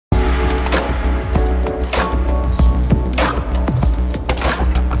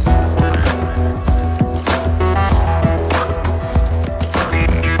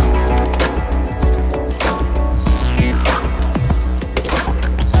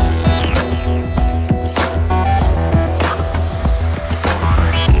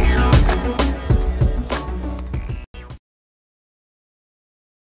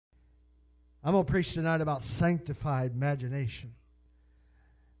I'm going to preach tonight about sanctified imagination.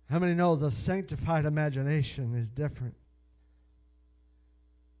 How many know the sanctified imagination is different?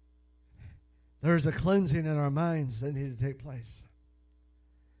 There's a cleansing in our minds that need to take place.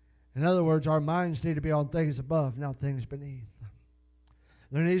 In other words, our minds need to be on things above, not things beneath.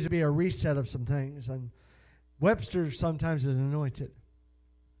 There needs to be a reset of some things. And Webster sometimes is anointed.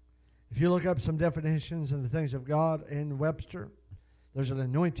 If you look up some definitions and the things of God in Webster, there's an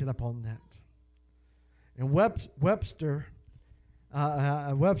anointing upon that. And Webster's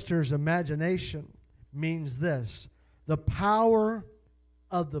imagination means this: the power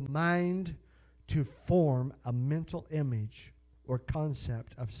of the mind to form a mental image or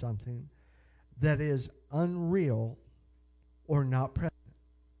concept of something that is unreal or not present.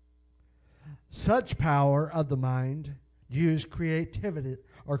 Such power of the mind used creativity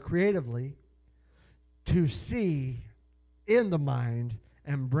or creatively to see in the mind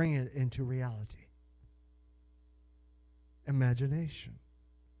and bring it into reality. Imagination.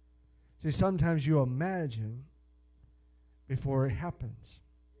 See, sometimes you imagine before it happens.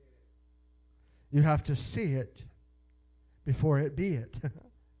 You have to see it before it be it.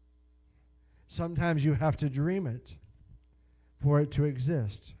 Sometimes you have to dream it for it to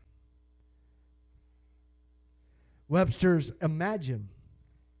exist. Webster's imagine,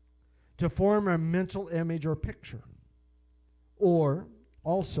 to form a mental image or picture, or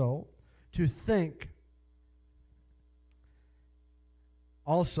also to think,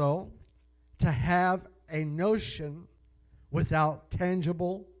 also to have a notion without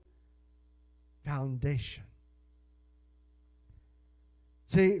tangible foundation.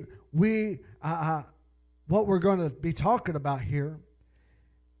 See, what we're going to be talking about here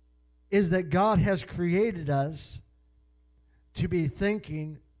is that God has created us to be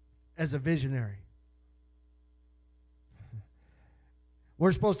thinking as a visionary.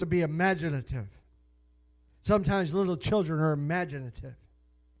 We're supposed to be imaginative. Sometimes little children are imaginative.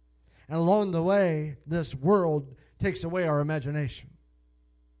 And along the way, this world takes away our imagination.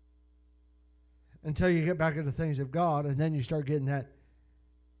 Until you get back into things of God, and then you start getting that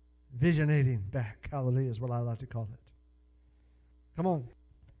visionating back. Hallelujah is what I like to call it. Come on.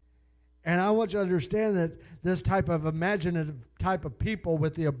 And I want you to understand that this type of imaginative type of people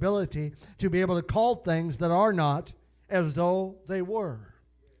with the ability to be able to call things that are not as though they were,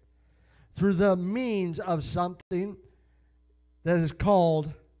 through the means of something that is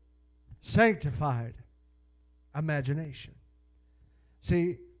called sanctified imagination.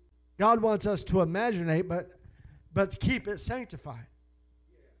 See, God wants us to imaginate, but keep it sanctified.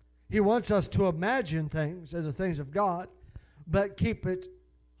 He wants us to imagine things as the things of God, but keep it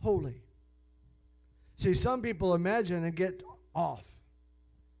holy. See, some people imagine and get off,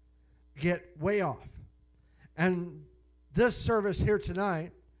 get way off. And this service here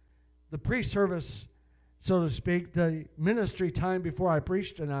tonight, the pre-service, so to speak, the ministry time before I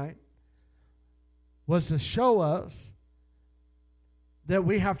preach tonight, was to show us that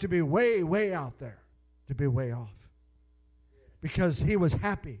we have to be way, way out there to be way off. Because He was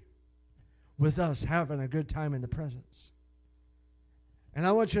happy with us having a good time in the presence. And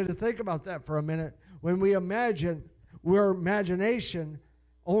I want you to think about that for a minute. When we imagine, our imagination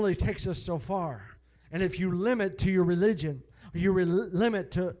only takes us so far. And if you limit to your religion, you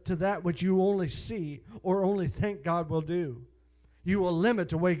limit to that which you only see or only think God will do, you will limit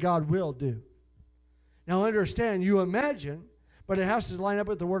the way God will do. Now understand, you imagine, but it has to line up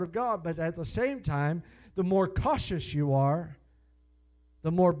with the Word of God. But at the same time, the more cautious you are,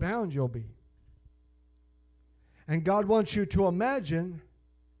 the more bound you'll be. And God wants you to imagine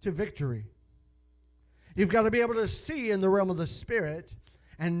to victory. You've got to be able to see in the realm of the Spirit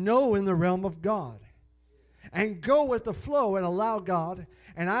and know in the realm of God. And go with the flow and allow God.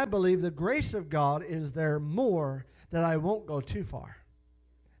 And I believe the grace of God is there more, that I won't go too far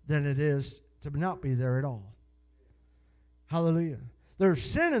than it is to not be there at all. Hallelujah. There's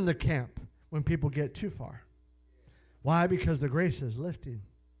sin in the camp when people get too far. Why? Because the grace is lifting.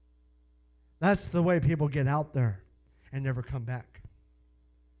 That's the way people get out there and never come back.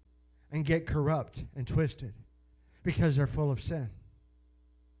 And get corrupt and twisted because they're full of sin.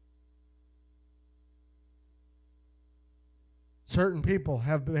 Certain people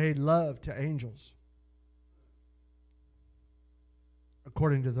have made love to angels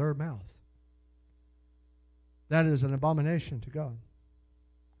according to their mouth. That is an abomination to God.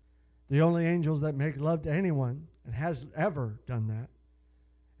 The only angels that make love to anyone and has ever done that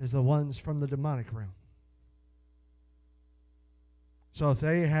is the ones from the demonic realm. So if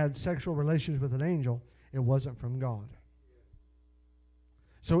they had sexual relations with an angel, it wasn't from God.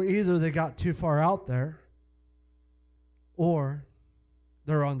 So either they got too far out there, or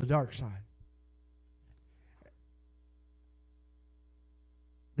they're on the dark side.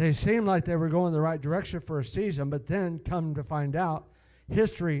 They seemed like they were going the right direction for a season, but then come to find out,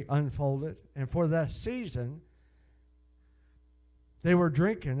 history unfolded, and for that season, they were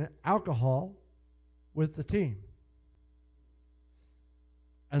drinking alcohol with the team.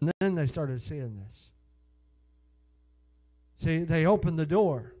 And then they started seeing this. See, they opened the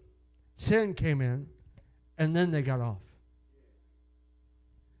door. Sin came in, and then they got off.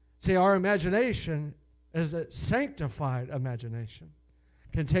 See, our imagination is a sanctified imagination.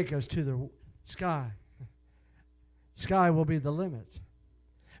 Can take us to the sky. Sky will be the limit.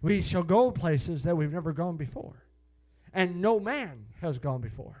 We shall go places that we've never gone before. And no man has gone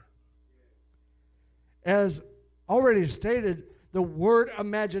before. As already stated, the word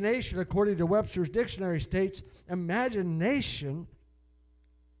imagination, according to Webster's dictionary, states, imagination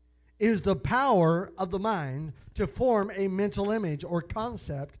is the power of the mind to form a mental image or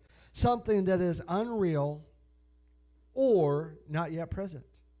concept, something that is unreal or not yet present.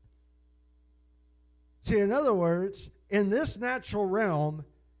 See, in other words, in this natural realm,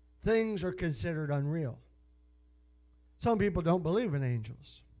 things are considered unreal. Some people don't believe in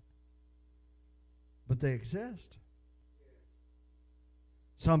angels, but they exist.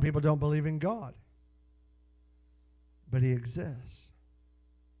 Some people don't believe in God, but He exists.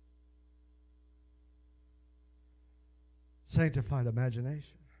 Sanctified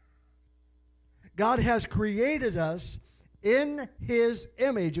imagination. God has created us in His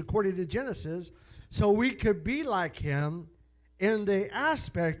image, according to Genesis, so we could be like Him in the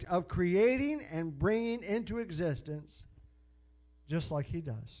aspect of creating and bringing into existence just like He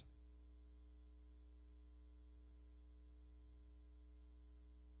does.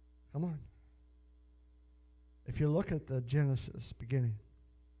 Come on. If you look at the Genesis beginning,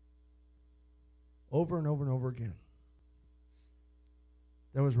 over and over and over again,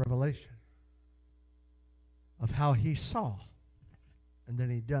 there was revelation of how He saw, and then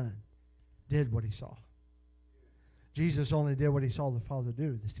He did what He saw. Jesus only did what He saw the Father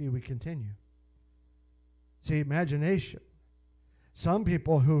do. See, we continue. See, imagination. Some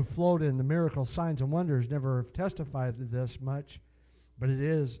people who float in the miracles, signs, and wonders never have testified to this much, but it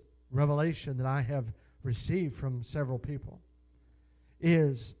is revelation that I have received from several people.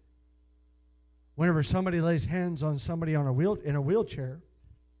 Is whenever somebody lays hands on somebody in a wheelchair,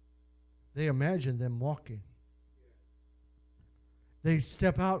 they imagine them walking. They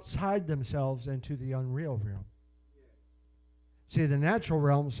step outside themselves into the unreal realm. See, the natural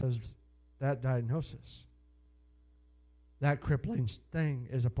realm says that diagnosis, that crippling thing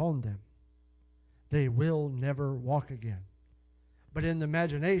is upon them. They will never walk again. But in the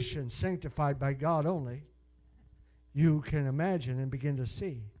imagination, sanctified by God only, you can imagine and begin to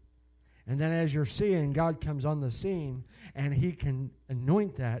see. And then as you're seeing, God comes on the scene, and He can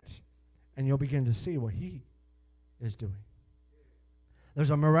anoint that, and you'll begin to see what He is doing. There's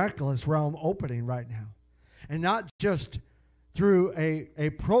a miraculous realm opening right now. And not just through a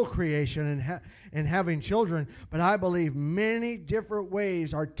procreation and having children, but I believe many different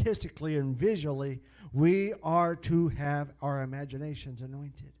ways, artistically and visually, we are to have our imaginations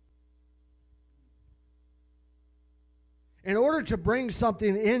anointed. In order to bring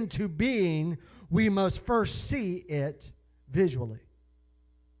something into being, we must first see it visually.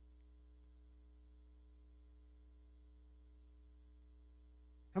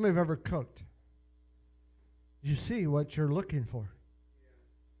 How many have ever cooked? You see what you're looking for.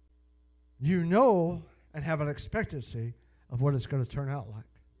 You know and have an expectancy of what it's going to turn out like.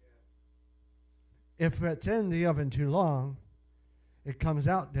 If it's in the oven too long, it comes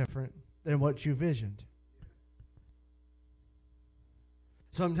out different than what you visioned.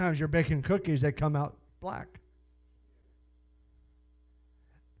 Sometimes you're baking cookies that come out black.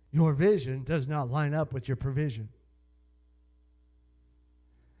 Your vision does not line up with your provision.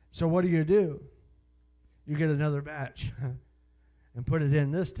 So what do? You get another batch and put it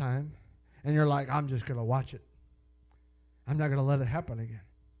in this time, and you're like, I'm just going to watch it. I'm not going to let it happen again.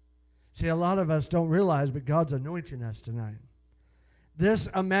 See, a lot of us don't realize, but God's anointing us tonight. This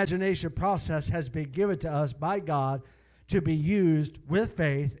imagination process has been given to us by God to be used with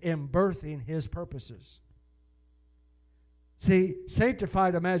faith in birthing His purposes. See,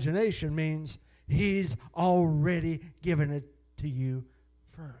 sanctified imagination means He's already given it to you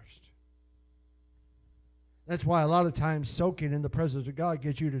first. That's why a lot of times soaking in the presence of God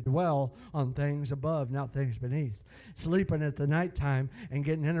gets you to dwell on things above, not things beneath. Sleeping at the nighttime and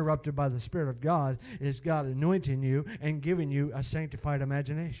getting interrupted by the Spirit of God is God anointing you and giving you a sanctified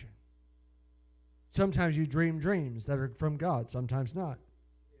imagination. Sometimes you dream dreams that are from God, sometimes not.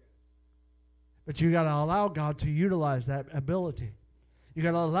 But you got to allow God to utilize that ability. You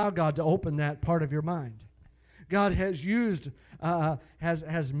got to allow God to open that part of your mind. God has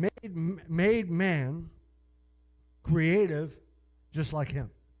has made man creative just like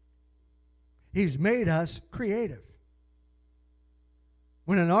him. He's made us creative.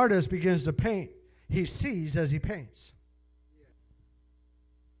 When an artist begins to paint, he sees as he paints.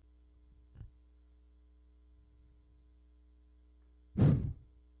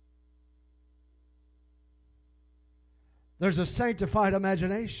 There's a sanctified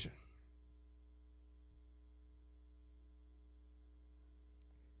imagination.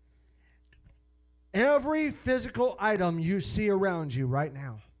 Every physical item you see around you right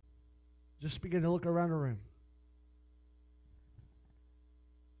now, just begin to look around the room.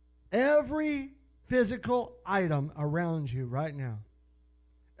 Every physical item around you right now,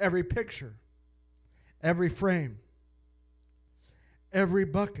 every picture, every frame, every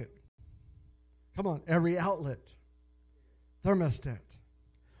bucket, come on, every outlet, thermostat,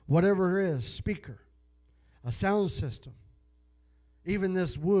 whatever it is, speaker, a sound system, even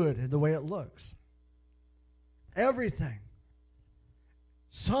this wood and the way it looks. Everything.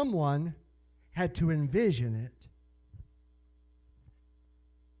 Someone had to envision it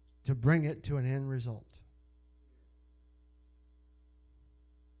to bring it to an end result.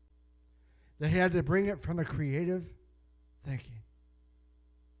 They had to bring it from a creative thinking.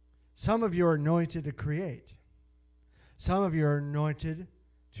 Some of you are anointed to create. Some of you are anointed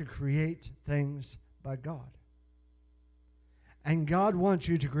to create things by God. And God wants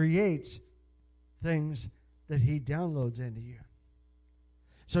you to create things that He downloads into you.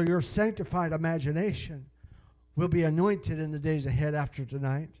 So your sanctified imagination will be anointed in the days ahead after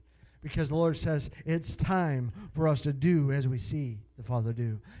tonight, because the Lord says it's time for us to do as we see the Father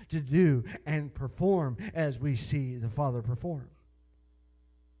do, to do and perform as we see the Father perform.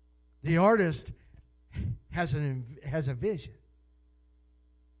 The artist has a vision.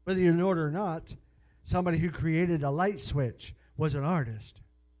 Whether you know it or not, somebody who created a light switch was an artist.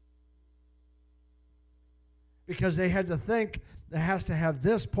 Because they had to think that has to have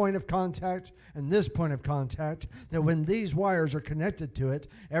this point of contact and this point of contact, that when these wires are connected to it,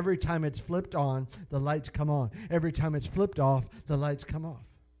 every time it's flipped on, the lights come on. Every time it's flipped off, the lights come off.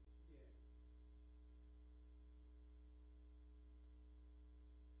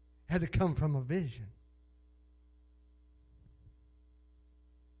 Had to come from a vision.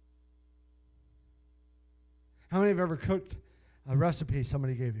 How many have ever cooked a recipe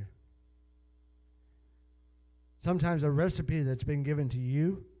somebody gave you? Sometimes a recipe that's been given to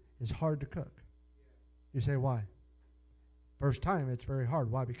you is hard to cook. You say, why? First time, it's very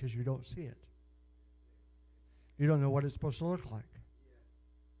hard. Why? Because you don't see it. You don't know what it's supposed to look like.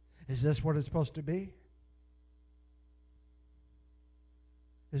 Is this what it's supposed to be?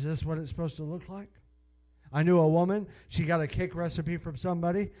 Is this what it's supposed to look like? I knew a woman, she got a cake recipe from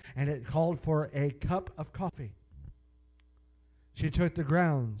somebody, and it called for a cup of coffee. She took the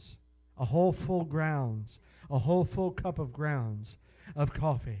grounds, a whole full cup of grounds of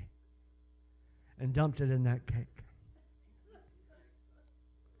coffee, and dumped it in that cake.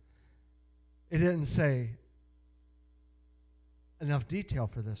 It didn't say enough detail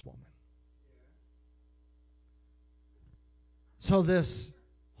for this woman. So this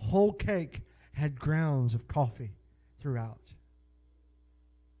whole cake had grounds of coffee throughout.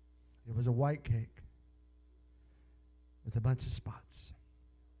 It was a white cake with a bunch of spots.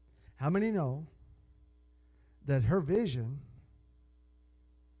 How many know that her vision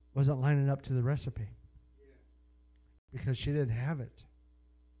wasn't lining up to the recipe? Because she didn't have it.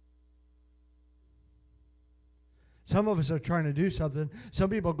 Some of us are trying to do something. Some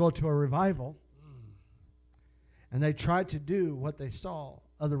people go to a revival and they try to do what they saw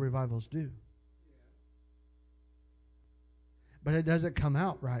other revivals do. But it doesn't come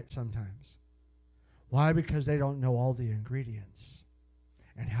out right sometimes. Why? Because they don't know all the ingredients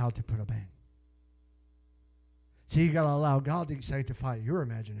and how to put them in. See, you got to allow God to sanctify your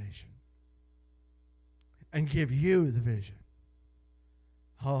imagination and give you the vision.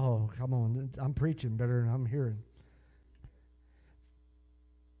 Oh, come on. I'm preaching better than I'm hearing.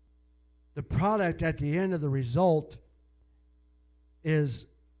 The product at the end of the result is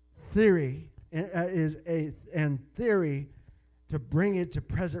theory, and theory to bring it to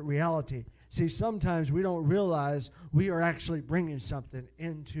present reality. See, sometimes we don't realize we are actually bringing something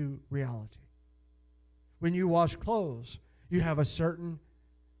into reality. When you wash clothes, you have a certain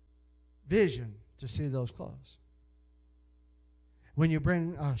vision to see those clothes. When you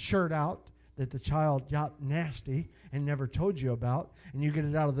bring a shirt out that the child got nasty and never told you about, and you get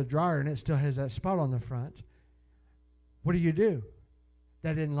it out of the dryer and it still has that spot on the front, what do?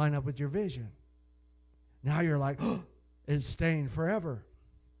 That didn't line up with your vision. Now you're like, oh, it's stained forever.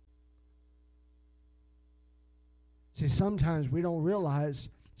 See, sometimes we don't realize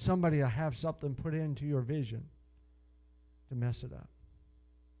somebody will have something put into your vision to mess it up.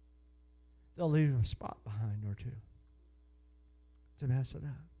 They'll leave a spot behind or two to mess it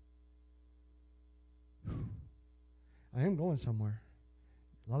up. Whew. I am going somewhere.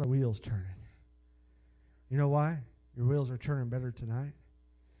 A lot of wheels turning. You know why? Your wheels are turning better tonight?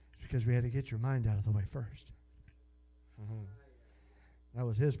 It's because we had to get your mind out of the way first. That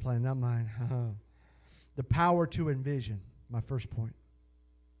was his plan, not mine. The power to envision, my first point.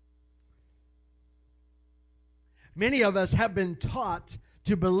 Many of us have been taught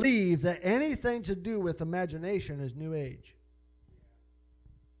to believe that anything to do with imagination is New Age.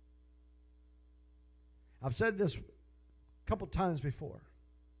 I've said this a couple times before,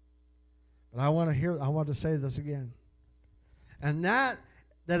 but I want to say this again. And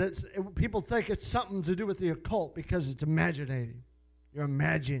people think it's something to do with the occult because it's imaginating. You're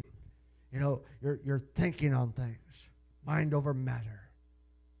imagining. You're thinking on things. Mind over matter.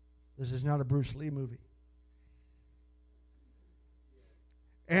 This is not a Bruce Lee movie.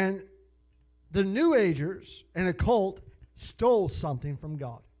 And the New Agers and occult stole something from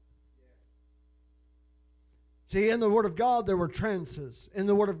God. See, in the Word of God, there were trances. In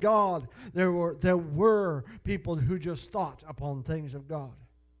the Word of God, there were people who just thought upon things of God.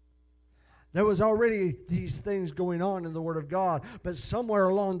 There was already these things going on in the Word of God, but somewhere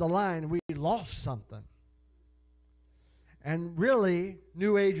along the line, we lost something. And really,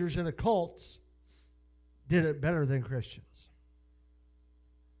 New Agers and occults did it better than Christians.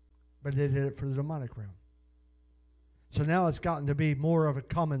 But they did it for the demonic realm. So now it's gotten to be more of a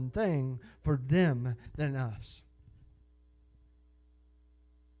common thing for them than us.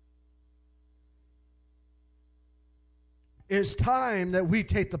 It's time that we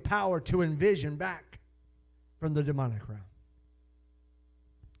take the power to envision back from the demonic realm.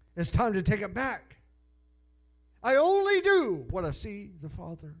 It's time to take it back. I only do what I see the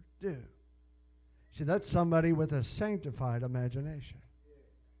Father do. See, that's somebody with a sanctified imagination.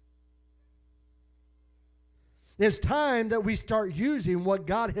 It's time that we start using what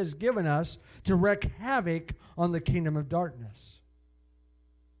God has given us to wreak havoc on the kingdom of darkness.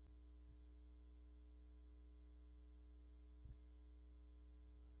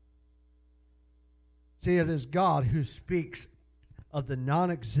 See, it is God who speaks of the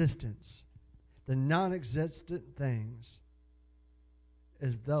non-existent things,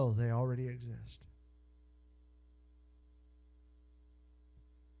 as though they already exist.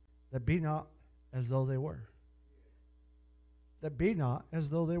 That be not as though they were. That be not as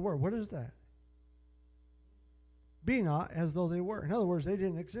though they were. What is that? Be not as though they were. In other words, they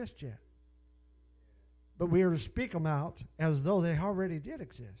didn't exist yet. But we are to speak them out as though they already did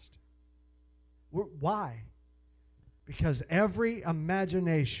exist. Why? Because every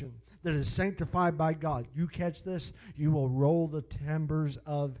imagination that is sanctified by God, you catch this, you will roll the timbers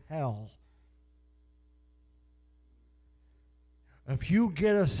of hell. If you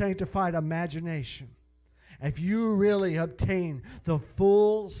get a sanctified imagination, if you really obtain the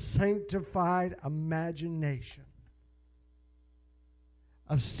full sanctified imagination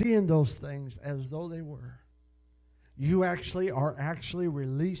of seeing those things as though they were, you are actually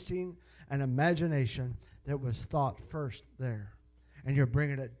releasing an imagination that was thought first there. And you're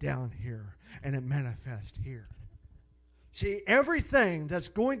bringing it down here, and it manifests here. See, everything that's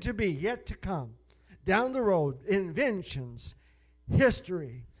going to be yet to come down the road, inventions,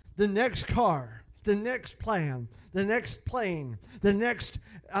 history, the next car, the next plan, the next plane, the next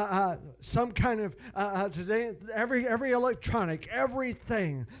some kind of today, every electronic,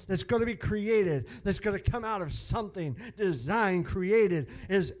 everything that's going to be created, that's going to come out of something designed, created,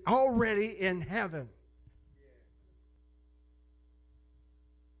 is already in heaven,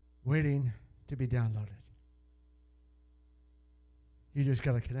 waiting to be downloaded. You just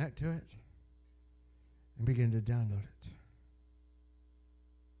got to connect to it and begin to download it.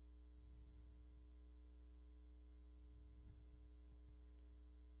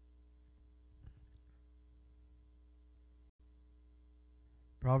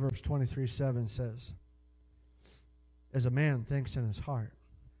 Proverbs 23:7 says, as a man thinks in his heart,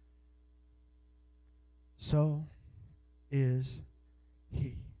 so is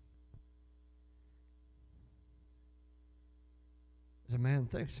he. As a man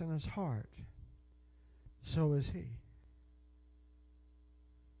thinks in his heart, so is he.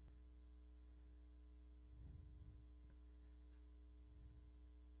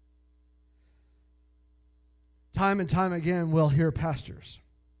 Time and time again, we'll hear pastors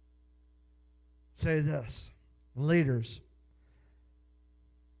say this, leaders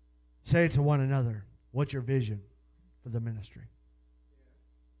say to one another, what's your vision for the ministry?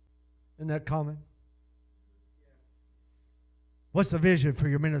 Isn't that common? What's the vision for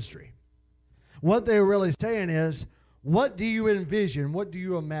your ministry? What they're really saying is, what do you envision? What do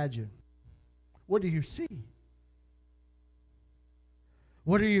you imagine? What do you see?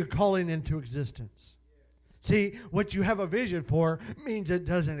 What are you calling into existence? See, what you have a vision for means it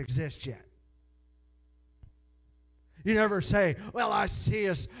doesn't exist yet. You never say, well, I see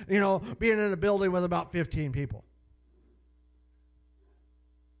us, being in a building with about 15 people.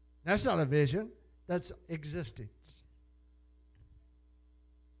 That's not a vision. That's existence.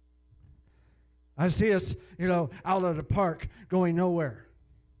 I see us, out at a park going nowhere.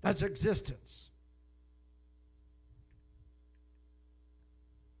 That's existence.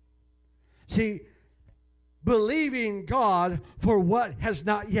 See, believing God for what has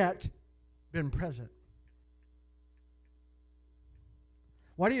not yet been present.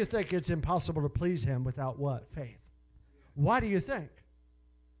 Why do you think it's impossible to please Him without what? Faith. Why do you think?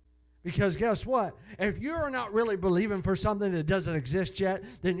 Because guess what? If you're not really believing for something that doesn't exist yet,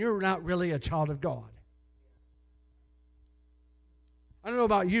 then you're not really a child of God. I don't know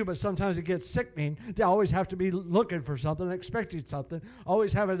about you, but sometimes it gets sickening to always have to be looking for something, expecting something,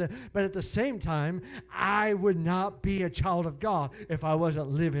 always having to. But at the same time, I would not be a child of God if I wasn't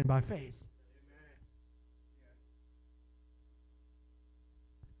living by faith.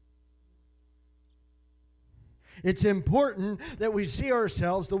 It's important that we see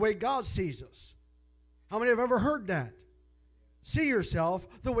ourselves the way God sees us. How many have ever heard that? See yourself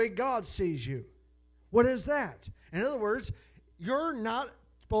the way God sees you. What is that? In other words, you're not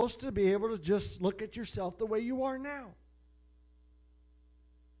supposed to be able to just look at yourself the way you are now,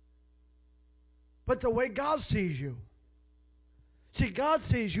 but the way God sees you. See, God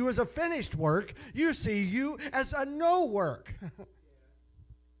sees you as a finished work. You see you as a no work.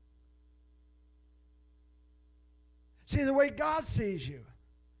 See, the way God sees you.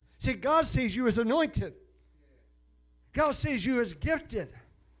 See, God sees you as anointed. God sees you as gifted.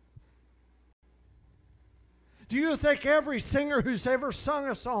 Do you think every singer who's ever sung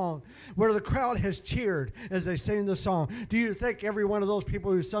a song where the crowd has cheered as they sing the song, do you think every one of those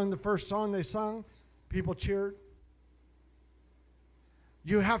people who sung the first song they sung, people cheered?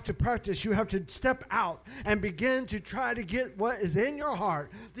 You have to practice. You have to step out and begin to try to get what is in your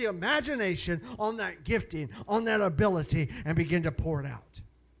heart, the imagination on that gifting, on that ability, and begin to pour it out.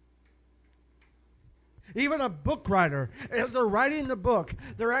 Even a book writer, as they're writing the book,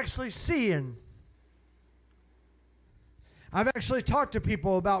 they're actually seeing. I've actually talked to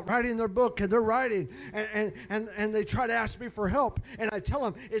people about writing their book, and they're writing, and they try to ask me for help. And I tell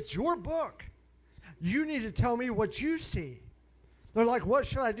them, it's your book. You need to tell me what you see. They're like, what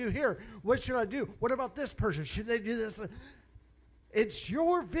should I do here? What should I do? What about this person? Should they do this? It's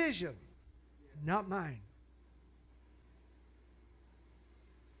your vision, not mine.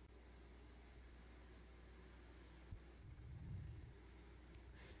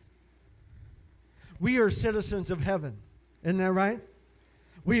 We are citizens of heaven. Isn't that right?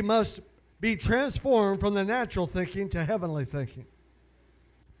 We must be transformed from the natural thinking to heavenly thinking.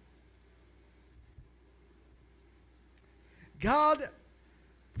 God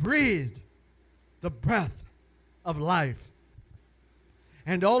breathed the breath of life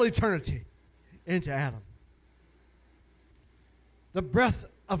and all eternity into Adam. The breath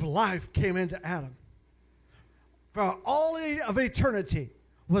of life came into Adam. For all of eternity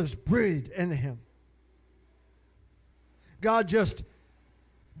was breathed into him. God just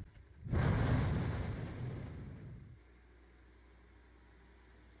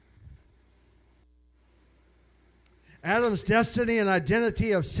Adam's destiny and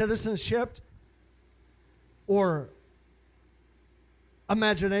identity of citizenship or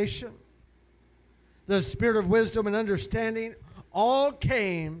imagination, the spirit of wisdom and understanding, all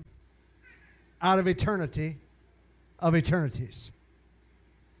came out of eternity of eternities.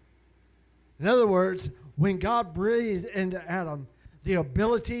 In other words, when God breathed into Adam, the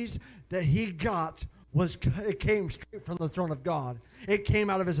abilities that he got it came straight from the throne of God. It came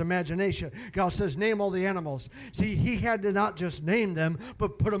out of his imagination. God says, name all the animals. See, he had to not just name them,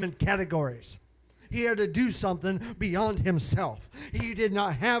 but put them in categories. He had to do something beyond himself. He did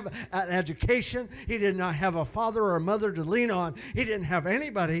not have an education. He did not have a father or a mother to lean on. He didn't have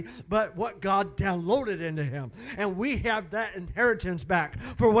anybody but what God downloaded into him. And we have that inheritance back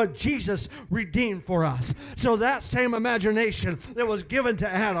for what Jesus redeemed for us. So that same imagination that was given to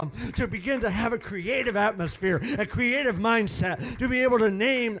Adam to begin to have a creative atmosphere, a creative mindset, to be able to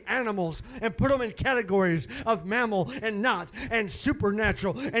name animals and put them in categories of mammal and not, and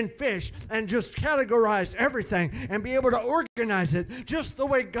supernatural and fish, and just categorize everything and be able to organize it just the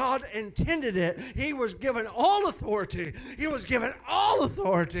way God intended it. He was given all authority. He was given all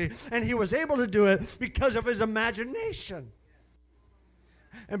authority, and he was able to do it because of his imagination.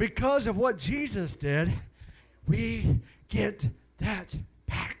 And because of what Jesus did, we get that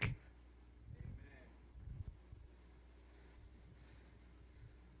back.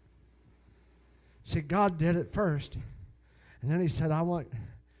 See, God did it first. And then he said, I want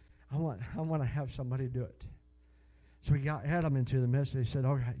to have somebody do it. So he got Adam into the midst, and he said,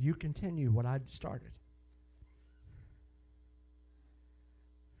 all right, you continue what I started.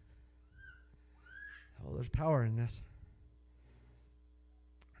 Oh, there's power in this.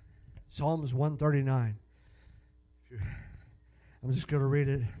 Psalms 139. I'm just going to read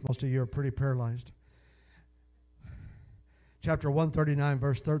it. Most of you are pretty paralyzed. Chapter 139,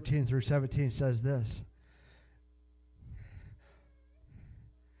 verse 13 through 17 says this.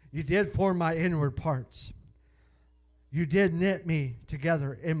 You did form my inward parts. You did knit me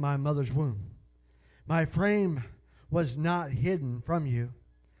together in my mother's womb. My frame was not hidden from you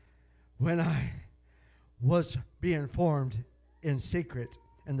when I was being formed in secret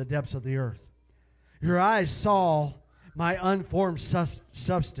in the depths of the earth. Your eyes saw my unformed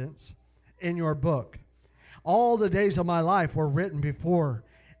substance in your book. All the days of my life were written before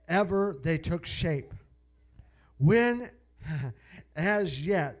ever they took shape. When as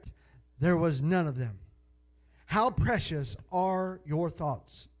yet there was none of them. How precious are your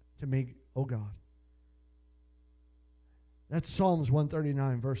thoughts to me, O God. That's Psalms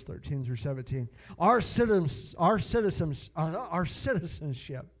 139, verse 13 through 17. Our citizenship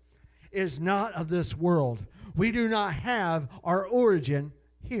is not of this world. We do not have our origin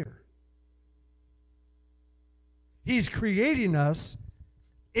here. He's creating us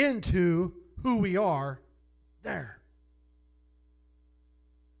into who we are there.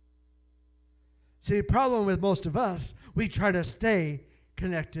 See, the problem with most of us, we try to stay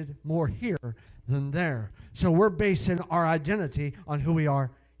connected more here than there. So we're basing our identity on who we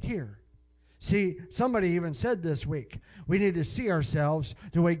are here. See, somebody even said this week, we need to see ourselves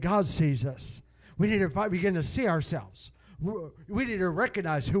the way God sees us. We need to begin to see ourselves. We need to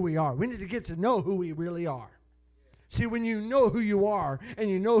recognize who we are. We need to get to know who we really are. See, when you know who you are and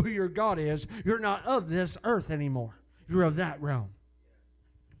you know who your God is, you're not of this earth anymore. You're of that realm.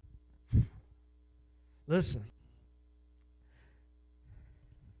 Listen.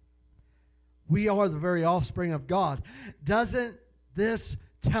 We are the very offspring of God. Doesn't this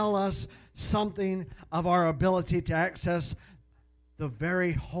tell us something of our ability to access the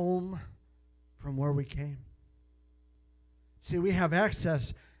very home from where we came? See, we have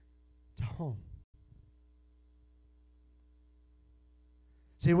access to home.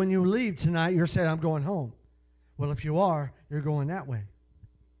 See, when you leave tonight, you're saying, I'm going home. Well, if you are, you're going that way.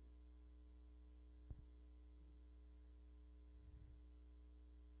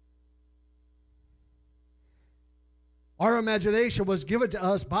 Our imagination was given to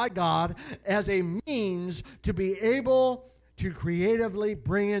us by God as a means to be able to creatively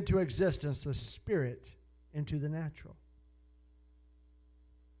bring into existence the spirit into the natural.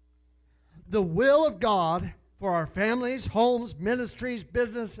 The will of God for our families, homes, ministries,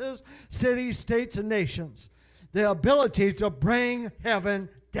 businesses, cities, states, and nations. The ability to bring heaven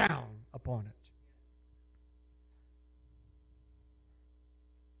down upon it.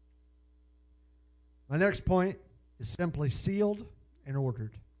 My next point is simply sealed and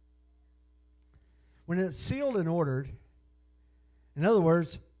ordered. When it's sealed and ordered, in other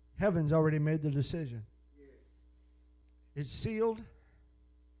words, heaven's already made the decision. It's sealed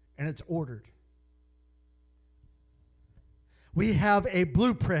and it's ordered. We have a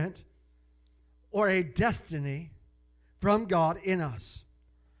blueprint or a destiny from God in us,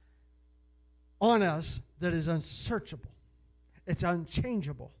 on us, that is unsearchable. It's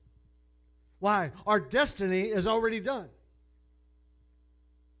unchangeable. Why? Our destiny is already done.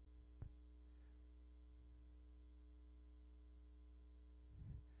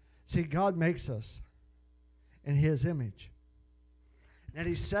 See, God makes us in His image. And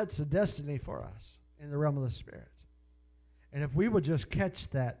He sets a destiny for us in the realm of the Spirit. And if we would just catch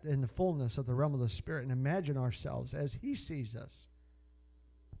that in the fullness of the realm of the Spirit and imagine ourselves as He sees us,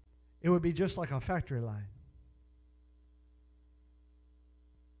 it would be just like a factory line.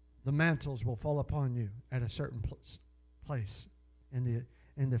 The mantles will fall upon you at a certain place in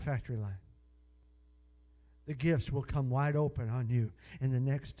the factory line. The gifts will come wide open on you in the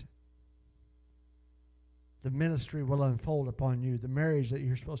next. The ministry will unfold upon you. The marriage that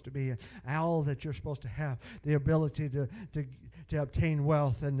you're supposed to be in. All that you're supposed to have. The ability to obtain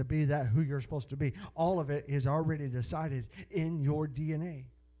wealth and to be that who you're supposed to be. All of it is already decided in your DNA.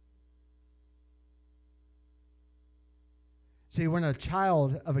 See, when a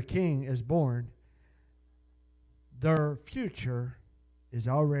child of a king is born, their future is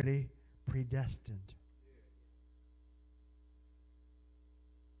already predestined.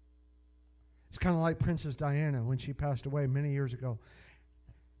 kind of like Princess Diana when she passed away many years ago.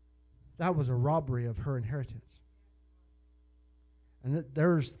 That was a robbery of her inheritance. And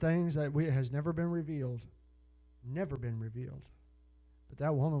there's things that has never been revealed. Never been revealed. But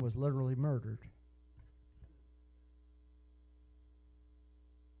that woman was literally murdered.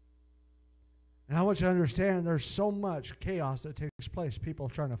 And I want you to understand there's so much chaos that takes place. People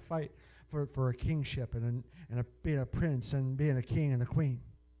trying to fight for a kingship and being a prince and being a king and a queen.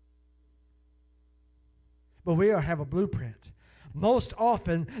 But we have a blueprint. Most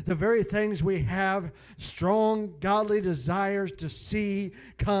often, the very things we have strong, godly desires to see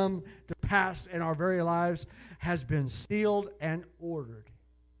come to pass in our very lives has been sealed and ordered.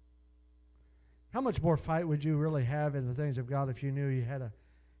 How much more fight would you really have in the things of God if you knew you had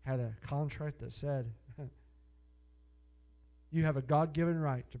a contract that said, you have a God-given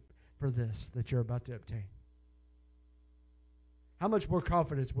right for this that you're about to obtain? How much more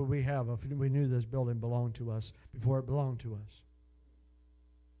confidence would we have if we knew this building belonged to us before it belonged to us?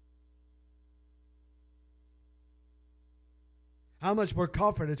 How much more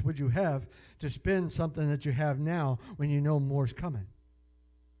confidence would you have to spend something that you have now when you know more's coming?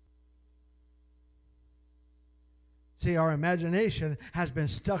 See, our imagination has been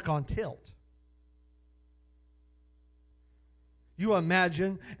stuck on tilt. You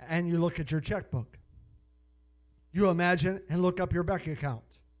imagine and you look at your checkbook. You imagine and look up your bank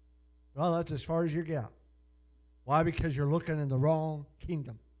account. Well, that's as far as you get. Why? Because you're looking in the wrong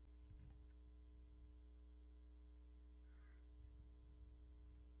kingdom.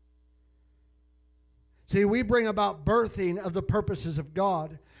 See, we bring about birthing of the purposes of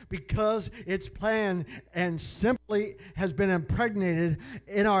God because its plan and simply has been impregnated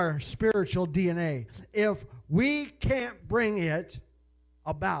in our spiritual DNA. If we can't bring it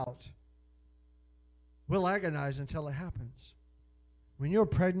about, we'll agonize until it happens. When you're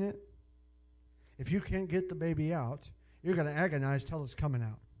pregnant, if you can't get the baby out, you're going to agonize till it's coming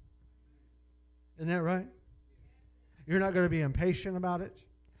out. Isn't that right? You're not going to be impatient about it.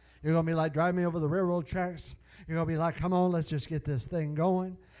 You're going to be like, drive me over the railroad tracks. You're going to be like, come on, let's just get this thing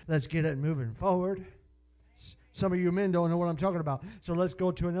going. Let's get it moving forward. Some of you men don't know what I'm talking about. So let's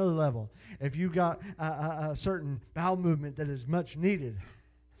go to another level. If you've got a certain bowel movement that is much needed,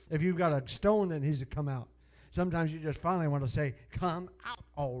 if you've got a stone that needs to come out, sometimes you just finally want to say, come out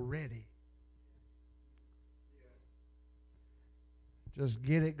already. Just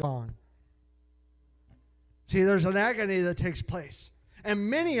get it gone. See, there's an agony that takes place.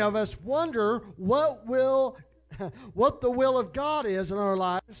 And many of us wonder what the will of God is in our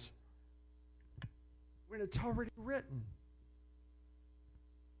lives when it's already written.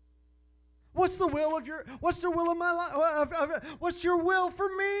 What's the will of my life? What's your will for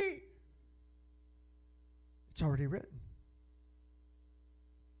me? It's already written.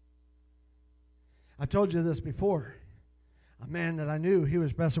 I've told you this before. A man that I knew, he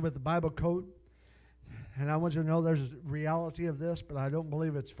was messing with the Bible code. And I want you to know there's a reality of this, but I don't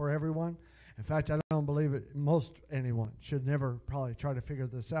believe it's for everyone. In fact, I don't believe it. Most anyone should never probably try to figure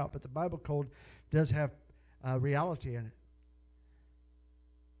this out. But the Bible code does have reality in it.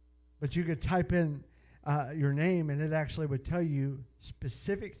 But you could type in your name, and it actually would tell you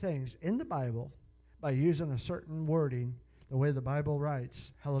specific things in the Bible by using a certain wording, the way the Bible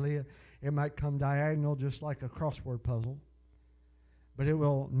writes. Hallelujah. It might come diagonal just like a crossword puzzle. But it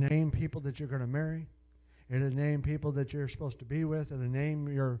will name people that you're going to marry. It'll name people that you're supposed to be with. It'll name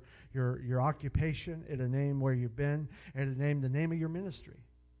your occupation. It'll name where you've been. It'll name the name of your ministry.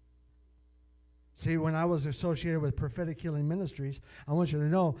 See, when I was associated with Prophetic Healing Ministries, I want you to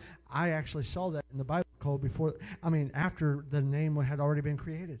know I actually saw that in the Bible code after the name had already been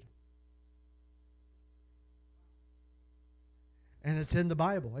created. And it's in the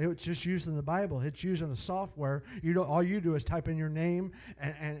Bible. It's just used in the Bible. It's used in a software. All you do is type in your name,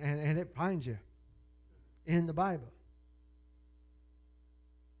 and it finds you in the Bible.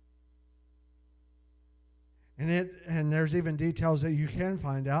 And there's even details that you can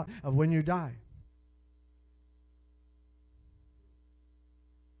find out of when you die.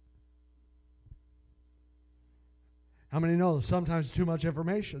 How many know sometimes too much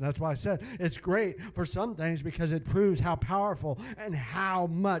information? That's why I said it's great for some things because it proves how powerful and how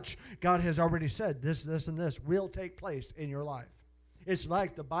much God has already said this, and this will take place in your life. It's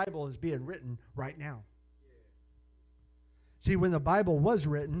like the Bible is being written right now. See, when the Bible was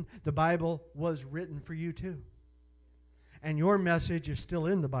written for you too. And your message is still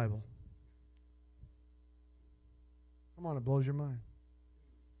in the Bible. Come on, it blows your mind.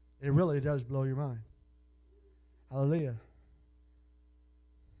 It really does blow your mind. Hallelujah.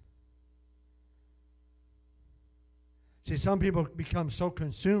 See, some people become so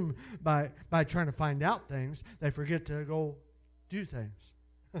consumed by trying to find out things, they forget to go do things.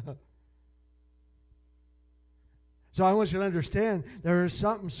 So I want you to understand there is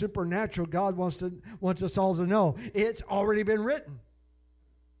something supernatural God wants us all to know. It's already been written.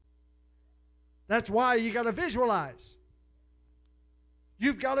 That's why you got to visualize.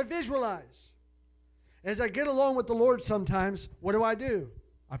 You've got to visualize. As I get along with the Lord sometimes, what do?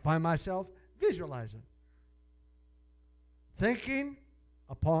 I find myself visualizing. Thinking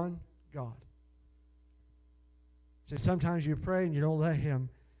upon God. See, sometimes you pray and you don't let Him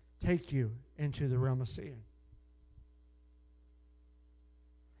take you into the realm of seeing.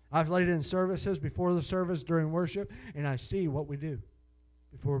 I've laid in services before the service, during worship, and I see what we do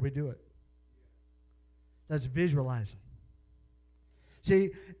before we do it. That's visualizing.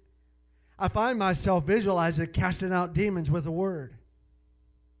 See, I find myself visualizing casting out demons with a word.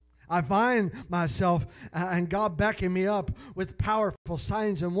 I find myself and God backing me up with powerful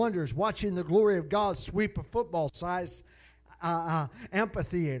signs and wonders, watching the glory of God sweep a football-sized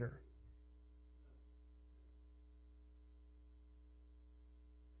amphitheater.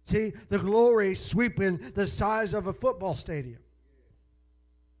 See, the glory sweeping the size of a football stadium.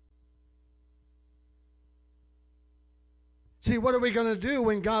 See, what are we going to do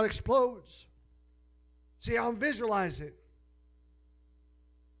when God explodes? See, I'm visualizing.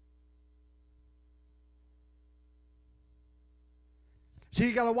 See,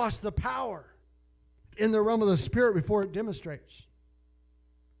 you got to watch the power in the realm of the Spirit before it demonstrates.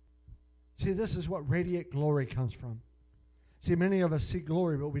 See, this is what radiant glory comes from. See, many of us see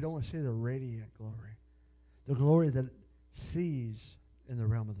glory, but we don't see the radiant glory. The glory that sees in the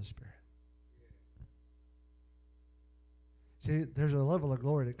realm of the Spirit. See, there's a level of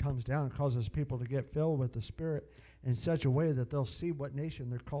glory that comes down and causes people to get filled with the Spirit in such a way that they'll see what nation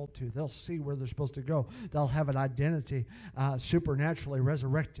they're called to. They'll see where they're supposed to go. They'll have an identity supernaturally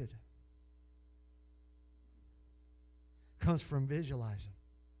resurrected. Comes from visualizing.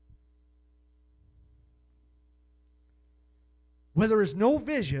 Where there is no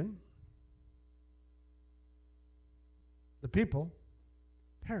vision, the people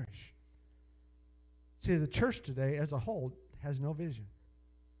perish. See, the church today as a whole has no vision.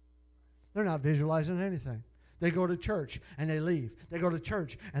 They're not visualizing anything. They go to church and they leave. They go to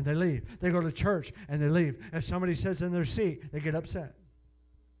church and they leave. They go to church and they leave. If somebody sits in their seat, they get upset.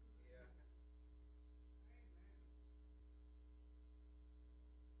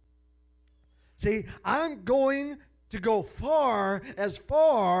 See, I'm going to go far as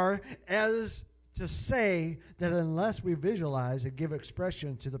to say that unless we visualize and give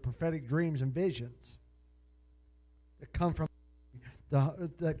expression to the prophetic dreams and visions that come from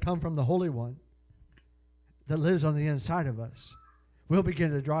the Holy One that lives on the inside of us, we'll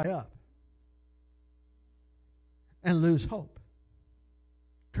begin to dry up and lose hope,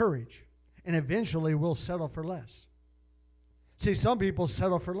 courage, and eventually we'll settle for less. See, some people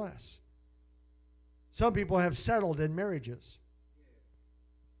settle for less. Some people have settled in marriages.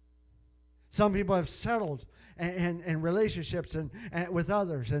 Some people have settled in relationships and with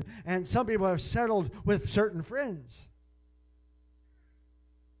others. And some people have settled with certain friends.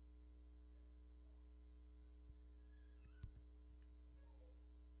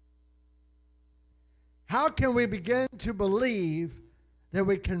 How can we begin to believe that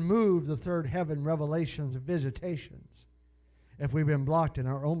we can move the third heaven revelations and visitations if we've been blocked in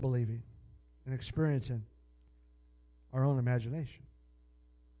our own believing and experiencing our own imagination?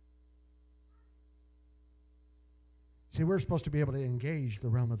 See, we're supposed to be able to engage the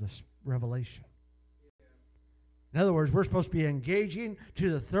realm of this revelation. In other words, we're supposed to be engaging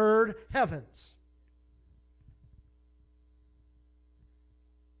to the third heavens.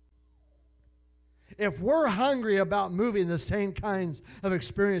 If we're hungry about moving the same kinds of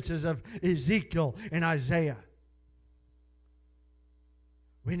experiences of Ezekiel and Isaiah,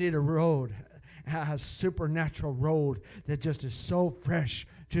 we need a road, a supernatural road that just is so fresh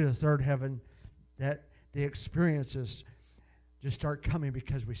to the third heaven that the experiences just start coming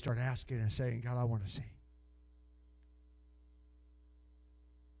because we start asking and saying, God, I want to see.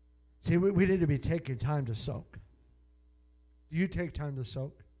 See, we need to be taking time to soak. Do you take time to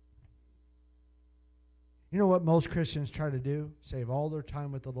soak? You know what most Christians try to do? Save all their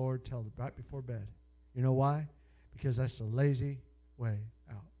time with the Lord till right before bed. You know why? Because that's the lazy way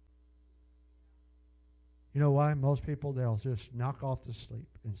out. You know why? Most people, they'll just knock off to sleep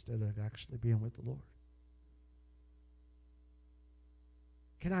instead of actually being with the Lord.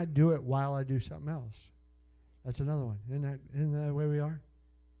 Can I do it while I do something else? That's another one. Isn't that the way we are?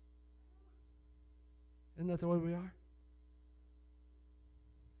 Isn't that the way we are?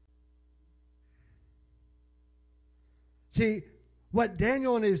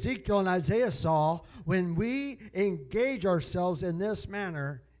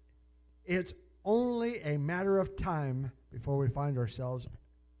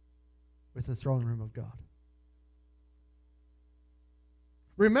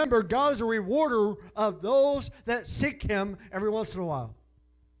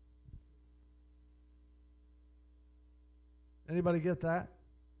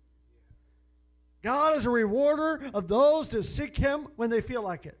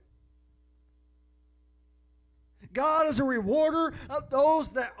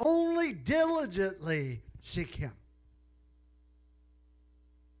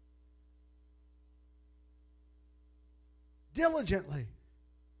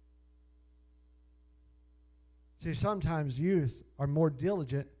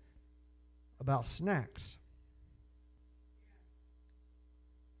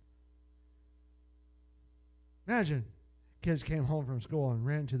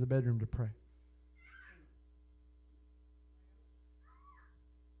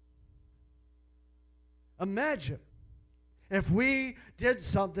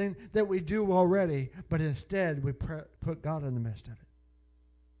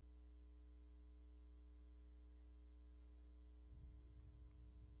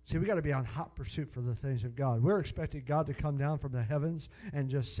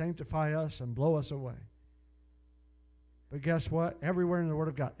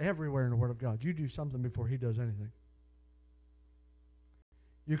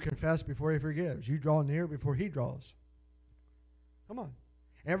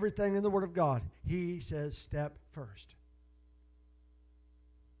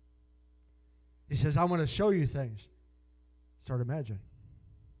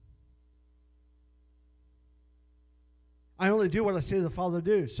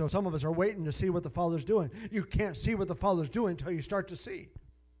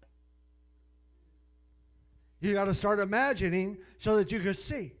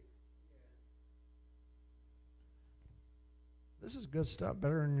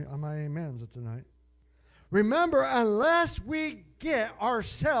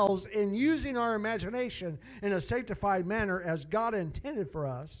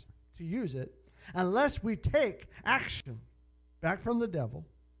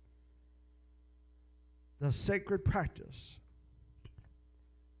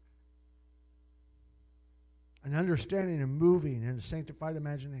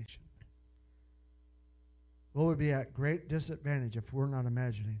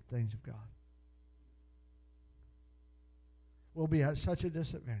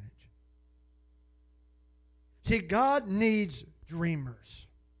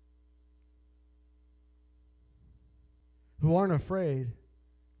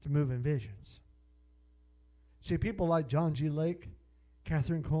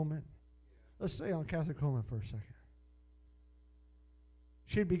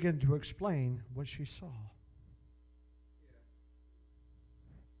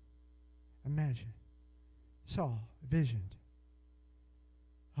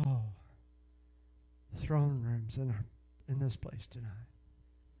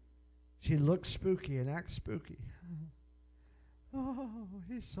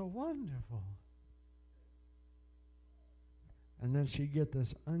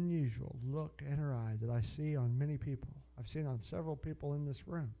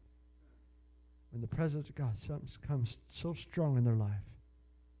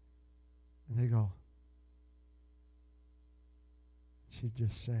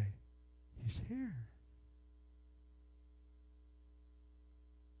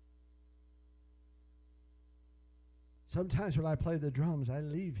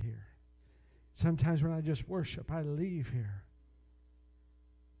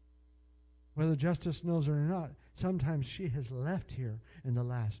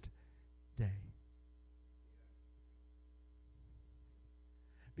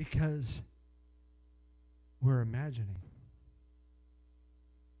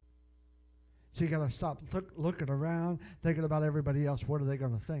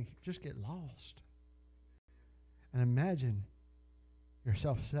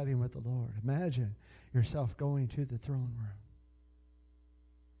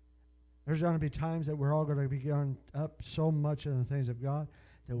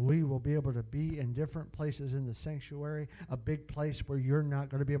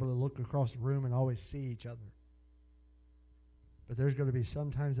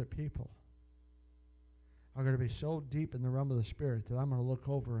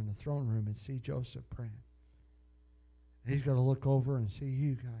 He's going to look over and see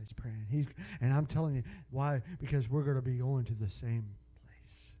you guys praying. And I'm telling you, why? Because we're going to be going to the same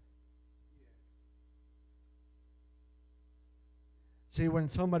place. See, when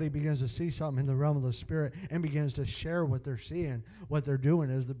somebody begins to see something in the realm of the Spirit and begins to share what they're seeing, what they're doing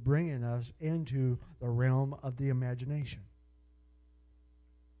is they're bringing us into the realm of the imagination.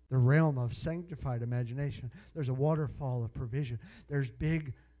 The realm of sanctified imagination. There's a waterfall of provision. There's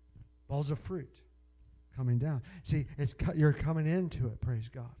big balls of fruit coming down. See, you're coming into it, praise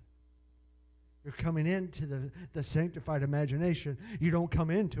God. You're coming into the sanctified imagination. You don't come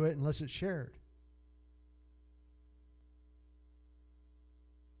into it unless it's shared.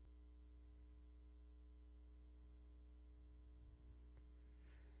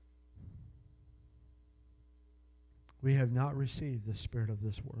 We have not received the spirit of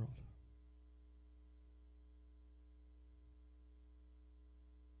this world.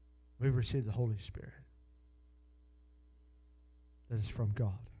 We've received the Holy Spirit that is from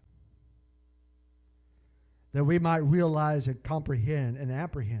God. That we might realize and comprehend and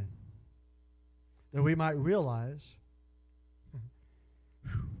apprehend. That we might realize,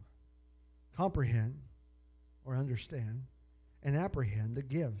 comprehend, or understand, and apprehend the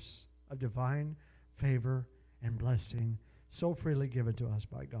gifts of divine favor and blessing so freely given to us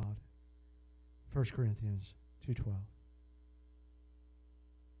by God. 1 Corinthians 2:12.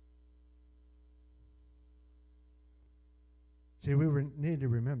 See, we need to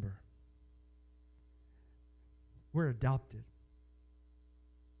remember, we're adopted.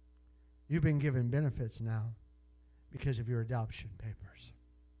 You've been given benefits now because of your adoption papers.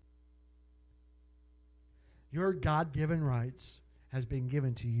 Your God-given rights has been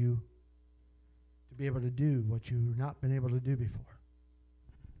given to you to be able to do what you've not been able to do before.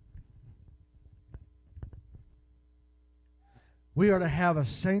 We are to have a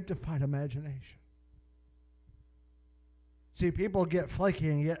sanctified imagination. See, people get flaky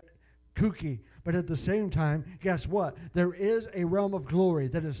and get kooky, but at the same time, guess what? There is a realm of glory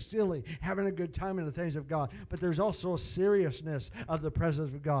that is silly, having a good time in the things of God, but there's also a seriousness of the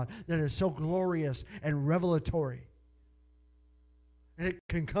presence of God that is so glorious and revelatory. And it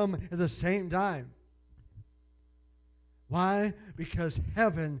can come at the same time. Why? Because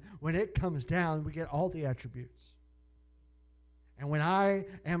heaven, when it comes down, we get all the attributes. And when I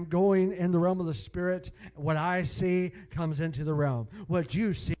am going in the realm of the Spirit, what I see comes into the realm. What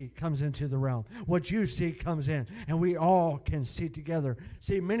you see comes into the realm. What you see comes in. And we all can see together.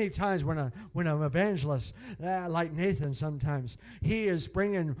 See, many times when an evangelist, like Nathan sometimes, he is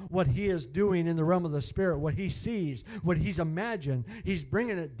bringing what he is doing in the realm of the Spirit, what he sees, what he's imagined, he's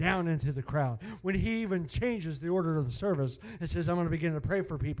bringing it down into the crowd. When he even changes the order of the service and says, I'm going to begin to pray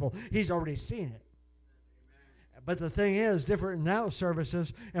for people, he's already seen it. But the thing is, different in now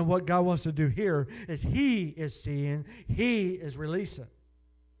services, and what God wants to do here is He is seeing, He is releasing.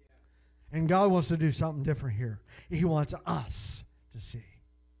 And God wants to do something different here. He wants us to see.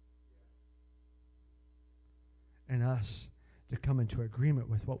 And us to come into agreement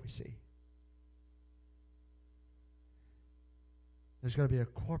with what we see. There's going to be a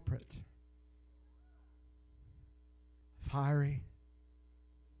corporate, fiery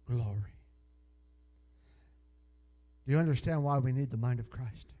glory. Do you understand why we need the mind of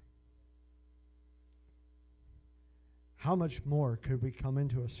Christ? How much more could we come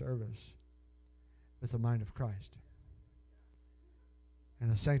into a service with the mind of Christ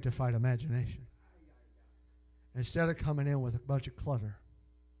and a sanctified imagination instead of coming in with a bunch of clutter?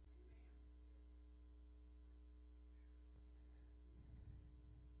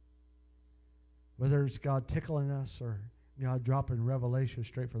 Whether it's God tickling us or God dropping revelation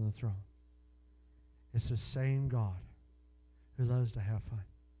straight from the throne, it's the same God who loves to have fun.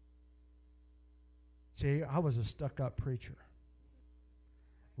 See, I was a stuck-up preacher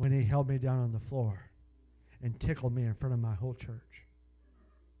when he held me down on the floor and tickled me in front of my whole church.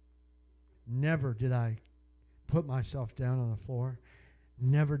 Never did I put myself down on the floor.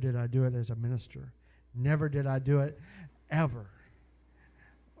 Never did I do it as a minister. Never did I do it ever.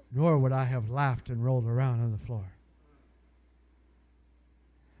 Nor would I have laughed and rolled around on the floor.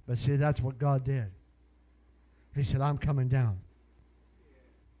 But see, that's what God did. He said, I'm coming down.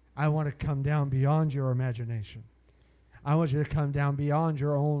 I want to come down beyond your imagination. I want you to come down beyond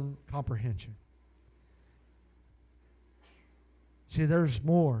your own comprehension. See, there's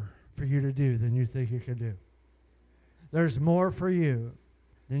more for you to do than you think you can do. There's more for you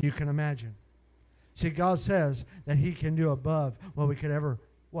than you can imagine. See, God says that He can do above what we could ever,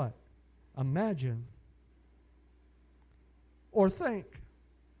 what? Imagine or think.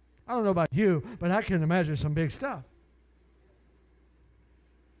 I don't know about you, but I can imagine some big stuff.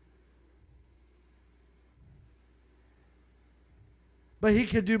 But he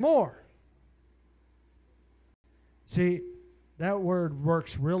could do more. See, that word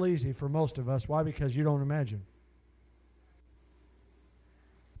works real easy for most of us. Why? Because you don't imagine.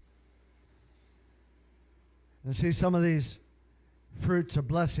 And see, some of these fruits of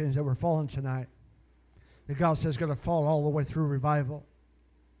blessings that were falling tonight, that God says is going to fall all the way through revival.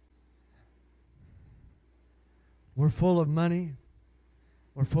 We're full of money.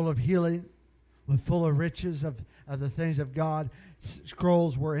 We're full of healing. We're full of riches of the things of God.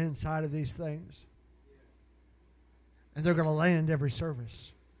 Scrolls were inside of these things. And they're going to land every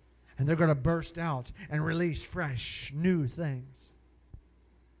service. And they're going to burst out and release fresh, new things.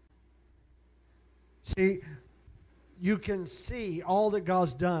 See, you can see all that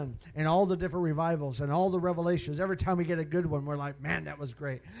God's done and all the different revivals and all the revelations. Every time we get a good one, we're like, man, that was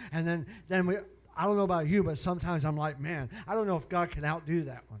great. And then we, I don't know about you, but sometimes I'm like, man, I don't know if God can outdo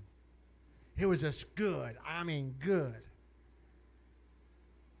that one. It was just good. I mean, good.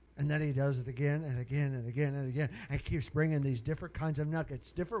 And then he does it again and again and again and again and keeps bringing these different kinds of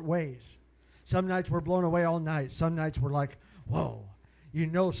nuggets, different ways. Some nights we're blown away all night. Some nights we're like, whoa, you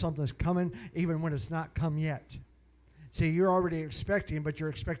know something's coming even when it's not come yet. See, you're already expecting, but you're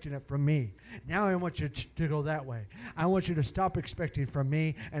expecting it from me. Now I want you to go that way. I want you to stop expecting from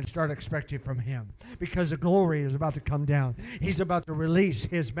me and start expecting from him. Because the glory is about to come down. He's about to release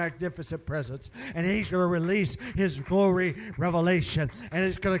his magnificent presence. And he's going to release his glory revelation. And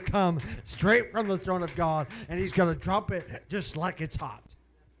it's going to come straight from the throne of God. And he's going to drop it just like it's hot.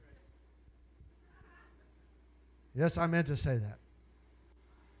 Yes, I meant to say that.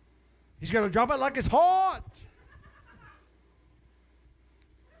 He's going to drop it like it's hot.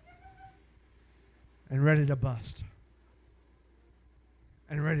 And ready to bust.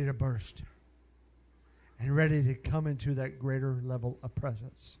 And ready to burst. And ready to come into that greater level of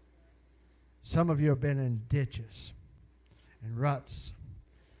presence. Some of you have been in ditches and ruts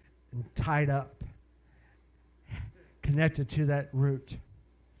and tied up, connected to that root.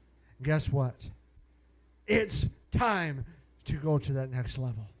 Guess what? It's time to go to that next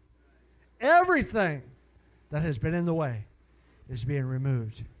level. Everything that has been in the way is being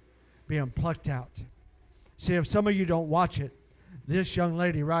removed, being plucked out. See, if some of you don't watch it, this young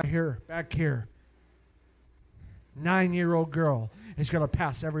lady right here, back here, 9-year-old girl, is going to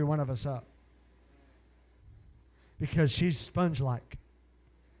pass every one of us up. Because she's sponge-like.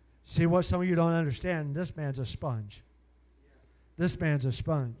 See, what some of you don't understand, this man's a sponge. This man's a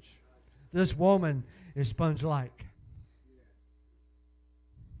sponge. This woman is sponge-like.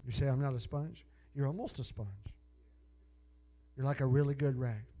 You say, I'm not a sponge? You're almost a sponge. You're like a really good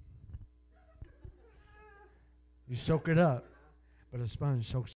rag. You soak it up, but a sponge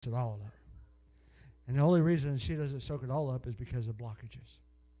soaks it all up. And the only reason she doesn't soak it all up is because of blockages.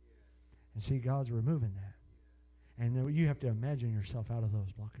 And see, God's removing that. And you have to imagine yourself out of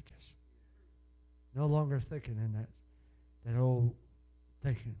those blockages. No longer thinking in that old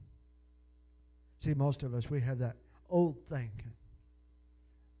thinking. See, most of us, we have that old thinking.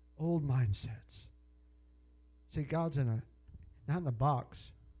 Old mindsets. See, God's not in a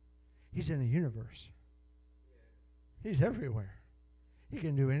box. He's in a universe. He's everywhere. He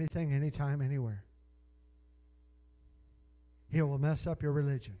can do anything, anytime, anywhere. He will mess up your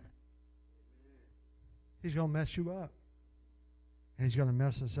religion. He's going to mess you up. And he's going to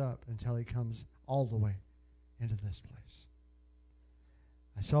mess us up until he comes all the way into this place.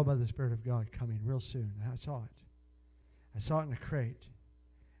 I saw by the Spirit of God coming real soon. I saw it. I saw it in a crate.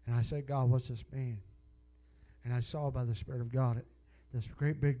 And I said, God, what's this mean? And I saw by the Spirit of God this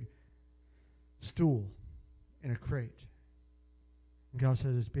great big stool in a crate. And God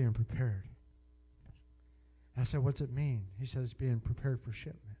said, it's being prepared. I said, what's it mean? He said, it's being prepared for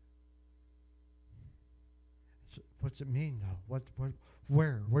shipment. What's it mean, though?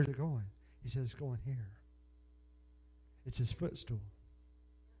 Where's it going? He said, it's going here. It's his footstool.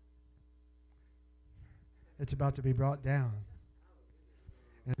 It's about to be brought down.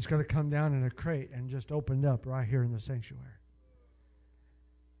 And it's going to come down in a crate and just opened up right here in the sanctuary.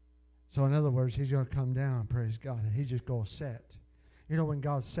 So in other words, he's going to come down, praise God, and he just goes set. You know, when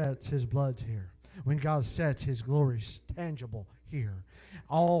God sets, his blood's here. When God sets, his glory's tangible here.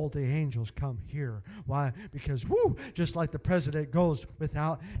 All the angels come here. Why? Because, just like the president goes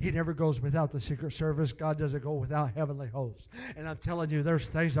without, he never goes without the Secret Service. God doesn't go without heavenly hosts. And I'm telling you, there's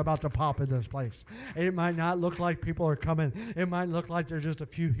things about to pop in this place. It might not look like people are coming. It might look like there's just a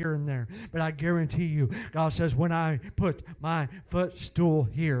few here and there. But I guarantee you, God says, when I put my footstool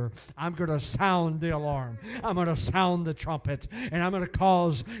here, I'm going to sound the alarm. I'm going to sound the trumpet. And I'm going to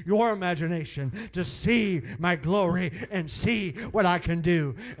cause your imagination to see my glory and see what I can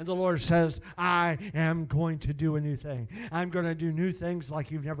do. And the Lord says, I am going to do a new thing. I'm going to do new things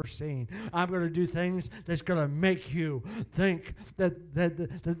like you've never seen. I'm going to do things that's going to make you think that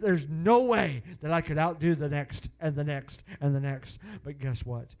there's no way that I could outdo the next and the next and the next. But guess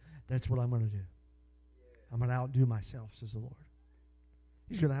what? That's what I'm going to do. I'm going to outdo myself, says the Lord.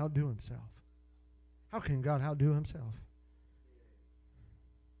 He's going to outdo himself. How can God outdo himself?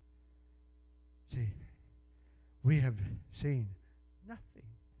 See, we have seen nothing.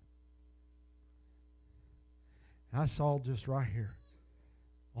 And I saw just right here,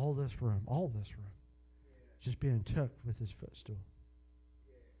 all this room, just being took with his footstool.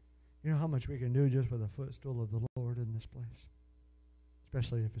 You know how much we can do just with a footstool of the Lord in this place?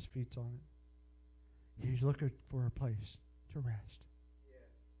 Especially if his feet's on it. He's looking for a place to rest.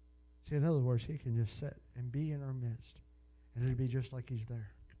 See, in other words, he can just sit and be in our midst, and it'll be just like he's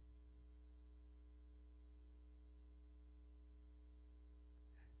there.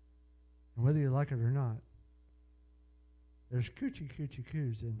 And whether you like it or not, there's coochie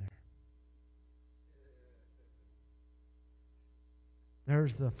coos in there.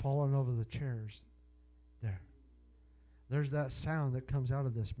 There's the falling over the chairs there. There's that sound that comes out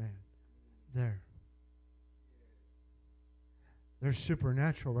of this man there. There's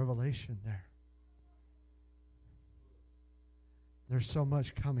supernatural revelation there. There's so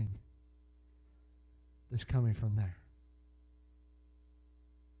much coming that's coming from there.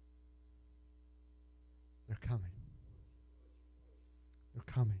 They're coming.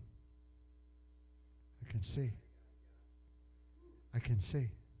 They're coming. I can see. I can see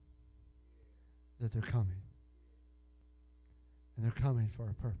that they're coming. And they're coming for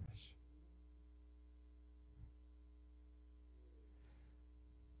a purpose.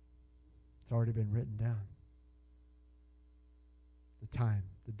 It's already been written down. The time,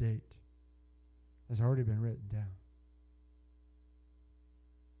 the date has already been written down.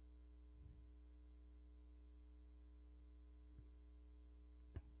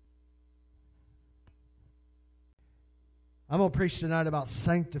 I'm going to preach tonight about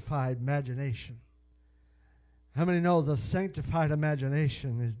sanctified imagination. How many know the sanctified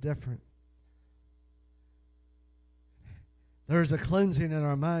imagination is different? There's a cleansing in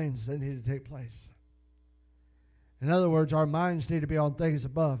our minds that need to take place. In other words, our minds need to be on things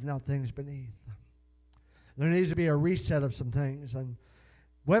above, not things beneath. There needs to be a reset of some things. And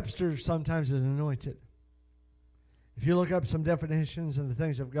Webster sometimes is anointed. If you look up some definitions and the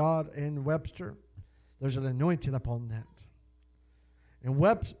things of God in Webster, there's an anointing upon that. And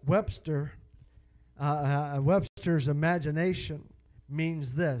Webster's imagination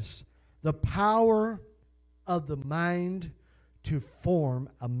means this: the power of the mind to form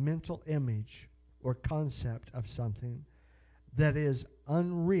a mental image or concept of something that is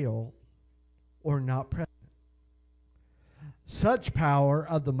unreal or not present. Such power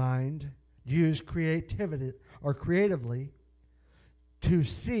of the mind used creatively to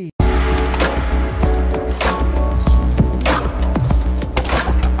see